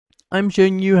I'm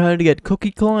showing you how to get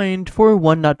Cookie Client for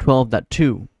 1.12.2.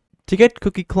 To get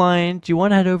Cookie Client, you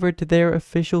want to head over to their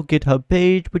official GitHub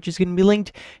page, which is going to be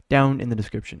linked down in the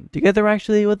description, together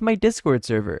actually with my Discord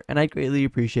server, and I'd greatly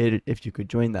appreciate it if you could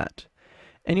join that.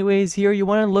 Anyways, here you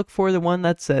want to look for the one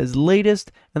that says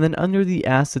latest, and then under the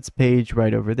assets page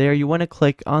right over there, you want to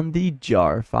click on the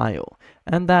jar file,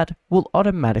 and that will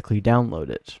automatically download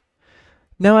it.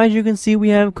 Now, as you can see, we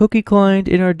have Cookie Client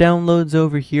in our downloads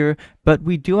over here, but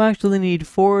we do actually need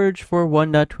Forge for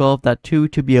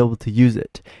 1.12.2 to be able to use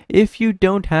it. If you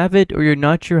don't have it or you're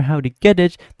not sure how to get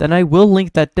it, then I will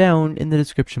link that down in the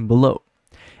description below.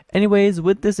 Anyways,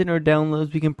 with this in our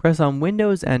downloads, we can press on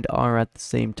Windows and R at the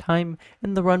same time.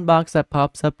 In the run box that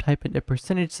pops up, type in a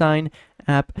 %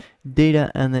 app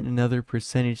data and then another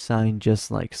 % just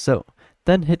like so.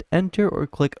 Then hit enter or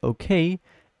click OK.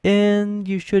 And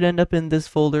you should end up in this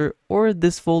folder or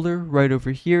this folder right over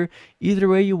here. Either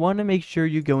way, you want to make sure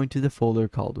you go into the folder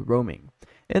called roaming.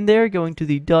 And there, going to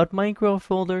the .micro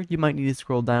folder, you might need to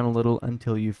scroll down a little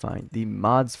until you find the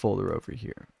mods folder over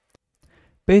here.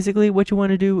 Basically, what you want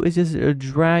to do is just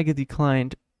drag the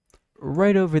client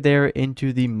right over there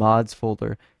into the mods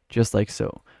folder, just like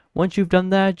so. Once you've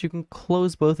done that, you can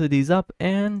close both of these up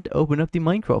and open up the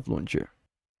Minecraft launcher.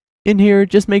 In here,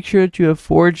 just make sure that you have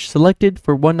Forge selected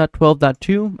for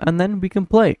 1.12.2 and then we can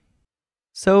play.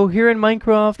 So here in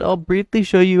Minecraft, I'll briefly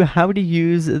show you how to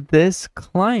use this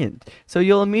client. So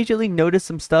you'll immediately notice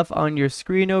some stuff on your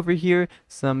screen over here,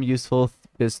 some useful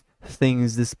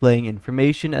things displaying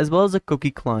information, as well as a Cookie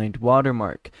Client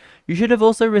watermark. You should have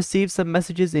also received some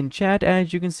messages in chat.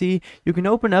 As you can see, you can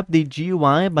open up the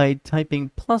GUI by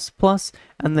typing ++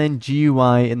 and then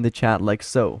GUI in the chat like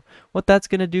so. What that's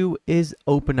going to do is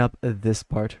open up this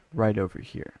part right over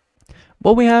here.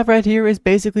 What we have right here is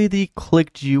basically the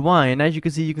click GUI, and as you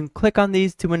can see, you can click on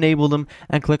these to enable them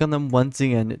and click on them once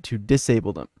again to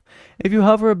disable them. If you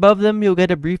hover above them, you'll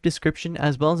get a brief description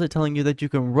as well as it telling you that you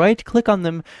can right click on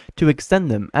them to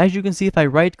extend them. As you can see, if I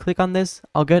right click on this,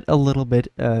 I'll get a little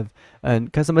bit of a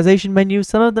customization menu.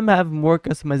 Some of them have more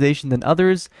customization than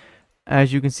others.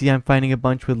 As you can see, I'm finding a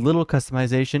bunch with little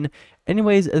customization.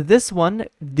 Anyways, this one,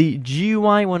 the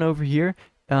GUI one over here,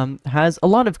 has a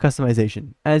lot of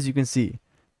customization, as you can see.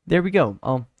 There we go.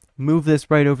 I'll move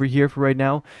this right over here for right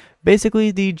now.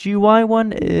 Basically, the GUI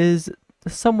one is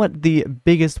somewhat the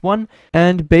biggest one,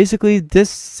 and basically this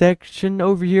section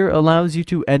over here allows you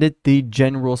to edit the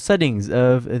general settings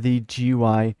of the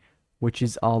GUI, which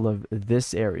is all of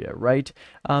this area, right?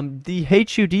 The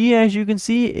HUD, as you can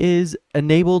see, is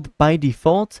enabled by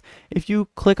default. If you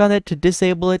click on it to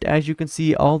disable it, as you can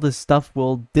see, all this stuff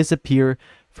will disappear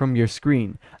from your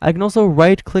screen. I can also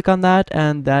right click on that,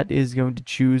 and that is going to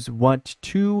choose what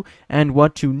to and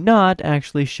what to not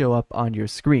actually show up on your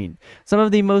screen. Some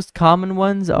of the most common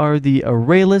ones are the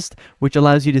array list, which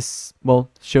allows you to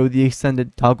show the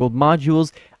extended toggled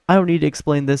modules. I don't need to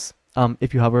explain this.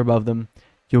 If you hover above them,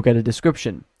 you'll get a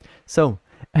description. So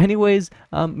anyways,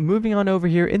 moving on over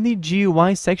here in the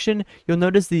GUI section, you'll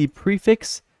notice the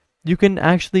prefix. You can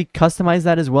actually customize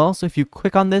that as well. So if you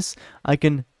click on this, I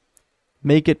can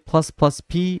make it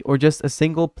 ++p or just a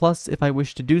single plus if I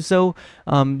wish to do so.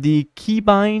 The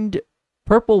keybind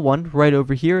purple one right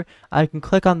over here, I can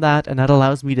click on that and that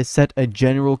allows me to set a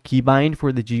general keybind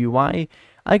for the GUI.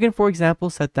 I can, for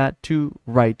example, set that to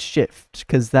right shift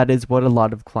because that is what a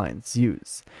lot of clients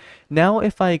use. Now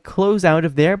if I close out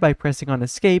of there by pressing on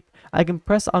escape, I can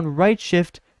press on right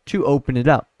shift to open it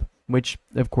up, which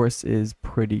of course is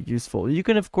pretty useful. You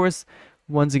can of course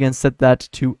once again set that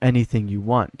to anything you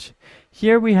want.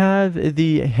 Here we have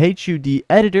the HUD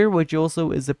editor, which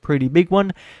also is a pretty big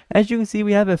one. As you can see,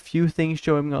 we have a few things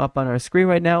showing up on our screen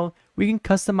right now. We can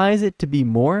customize it to be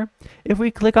more. If we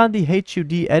click on the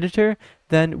HUD editor,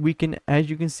 then we can, as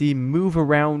you can see, move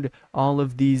around all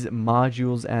of these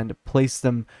modules and place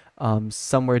them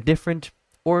somewhere different,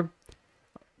 or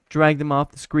drag them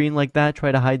off the screen like that,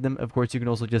 try to hide them. Of course, you can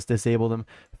also just disable them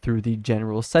through the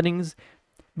general settings.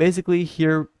 Basically,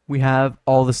 here we have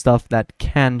all the stuff that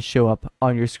can show up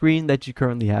on your screen that you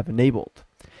currently have enabled.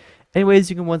 Anyways,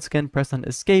 you can once again press on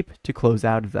escape to close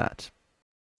out of that.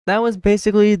 That was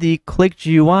basically the click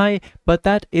GUI, but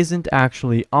that isn't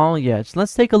actually all yet.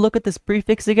 Let's take a look at this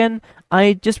prefix again.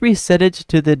 I just reset it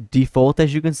to the default,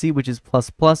 as you can see, which is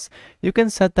 ++. You can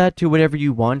set that to whatever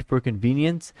you want for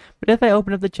convenience, but if I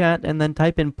open up the chat and then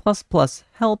type in ++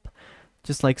 help,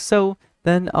 just like so,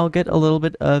 then I'll get a little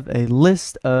bit of a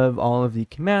list of all of the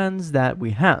commands that we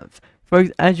have.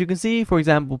 As you can see, for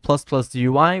example,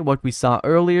 ++GUI, what we saw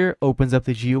earlier, opens up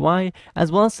the GUI,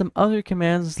 as well as some other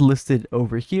commands listed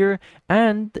over here,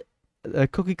 and a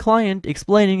cookie client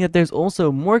explaining that there's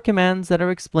also more commands that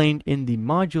are explained in the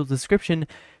module description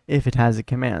if it has a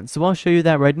command. So I'll show you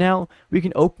that right now. We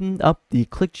can open up the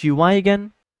clicked UI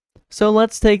again. So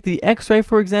let's take the X-ray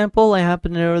for example. I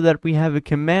happen to know that we have a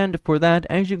command for that.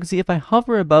 As you can see, if I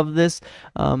hover above this,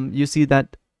 you see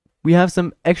that we have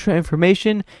some extra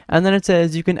information, and then it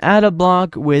says you can add a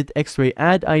block with X-ray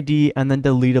add ID and then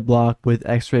delete a block with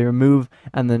X-ray remove,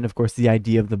 and then of course the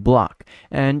ID of the block.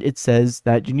 And it says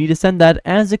that you need to send that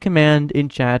as a command in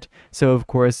chat, so of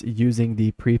course using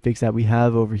the prefix that we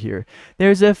have over here.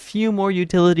 There's a few more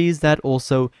utilities that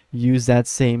also use that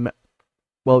same,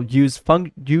 well, use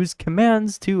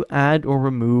commands to add or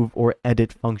remove or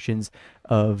edit functions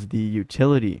of the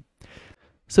utility.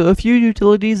 So a few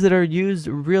utilities that are used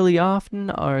really often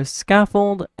are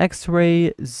scaffold,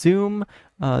 X-ray, zoom,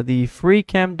 the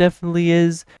FreeCam definitely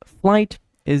is, flight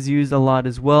is used a lot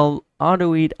as well,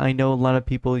 AutoEat I know a lot of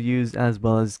people use, as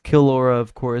well as Killora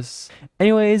of course.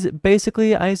 Anyways,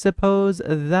 basically I suppose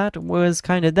that was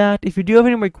kind of that. If you do have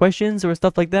any more questions or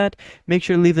stuff like that, make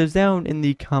sure to leave those down in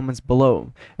the comments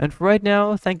below. And for right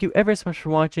now, thank you ever so much for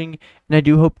watching, and I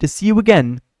do hope to see you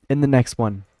again in the next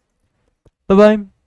one. Bye bye.